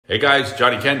Hey guys,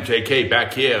 Johnny Kent, JK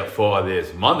back here for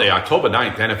this Monday, October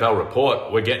 9th NFL report.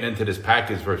 We're getting into this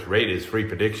Packers versus Raiders free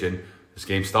prediction. This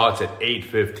game starts at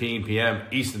 8:15 p.m.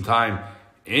 Eastern Time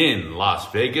in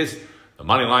Las Vegas. The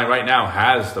money line right now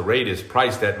has the Raiders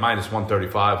priced at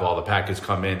 -135, while the Packers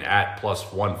come in at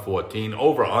 +114.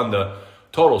 Over under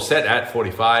total set at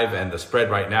 45, and the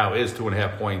spread right now is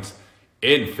 2.5 points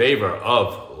in favor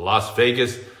of Las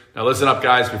Vegas. Now listen up,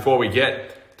 guys, before we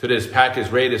get to this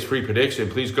Packers-Raiders free prediction,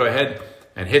 please go ahead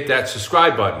and hit that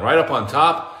subscribe button right up on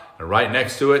top, and right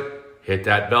next to it, hit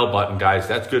that bell button, guys.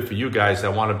 That's good for you guys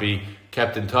that want to be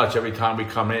kept in touch every time we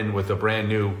come in with a brand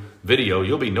new video.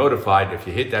 You'll be notified if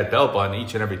you hit that bell button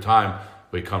each and every time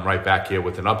we come right back here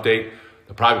with an update.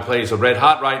 The private plays are red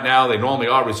hot right now. They normally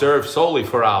are reserved solely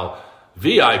for our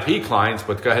VIP clients,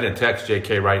 but go ahead and text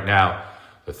JK right now.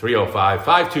 The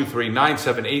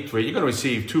 305-523-9783. You're going to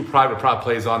receive 2 private prop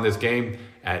plays on this game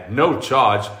at no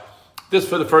charge. This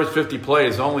for the first 50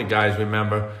 plays only, guys.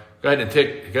 Remember, go ahead and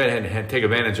take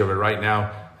advantage of it right now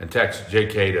and text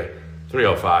JK to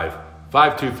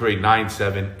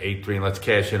 305-523-9783. And let's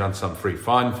cash in on some free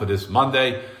fun for this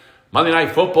Monday. Monday Night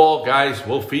Football, guys,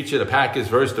 will feature the Packers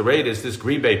versus the Raiders. This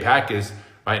Green Bay Packers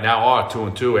right now are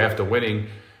 2-2 after winning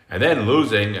and then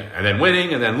losing and then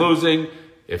winning and then losing.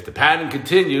 If the pattern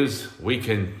continues, we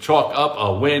can chalk up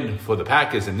a win for the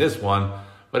Packers in this one.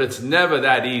 But it's never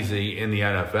that easy in the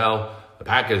NFL. The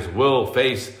Packers will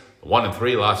face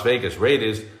 1-3 Las Vegas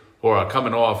Raiders, who are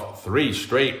coming off 3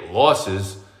 straight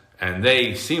losses, and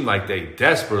they seem like they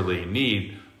desperately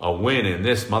need a win in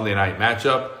this Monday night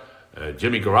matchup.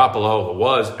 Jimmy Garoppolo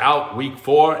was out week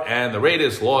 4, and the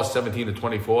Raiders lost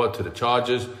 17-24 to the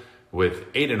Chargers with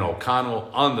Aidan O'Connell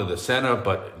under the center.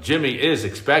 But Jimmy is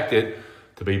expected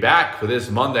to be back for this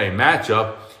Monday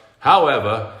matchup.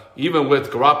 However, even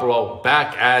with Garoppolo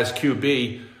back as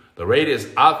QB, the Raiders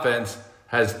offense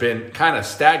has been kind of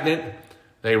stagnant.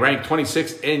 They rank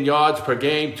 26th in yards per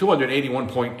game,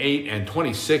 281.8, and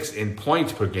 26 in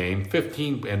points per game,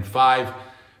 15-5,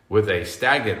 with a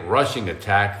stagnant rushing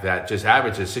attack that just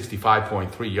averages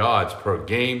 65.3 yards per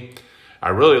game. I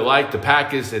really like the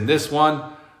Packers in this one.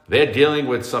 They're dealing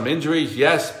with some injuries,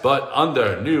 yes, but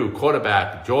under new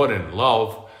quarterback Jordan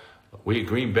Love,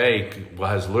 Green Bay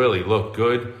has really looked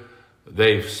good.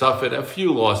 They've suffered a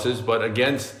few losses, but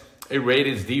against a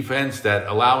Raiders defense that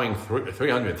allowing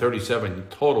 337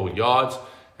 total yards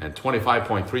and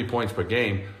 25.3 points per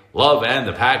game, Love and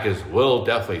the Packers will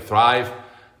definitely thrive.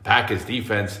 The Packers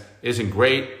defense isn't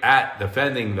great at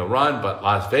defending the run, but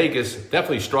Las Vegas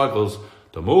definitely struggles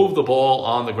to move the ball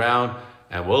on the ground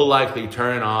and will likely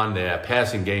turn on their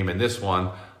passing game in this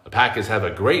one. The Packers have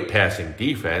a great passing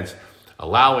defense,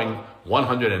 allowing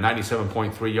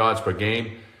 197.3 yards per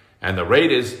game. And the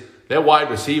Raiders, their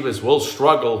wide receivers will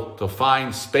struggle to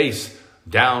find space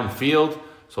downfield.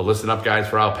 So listen up, guys,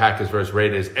 for our Packers versus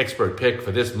Raiders expert pick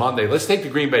for this Monday. Let's take the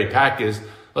Green Bay Packers.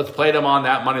 Let's play them on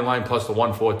that money line plus the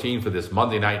 114 for this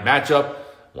Monday night matchup.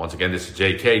 Once again, this is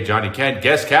JK, Johnny Kent,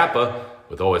 guest capper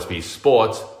with OSB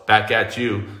Sports. Back at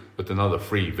you with another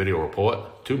free video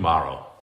report tomorrow.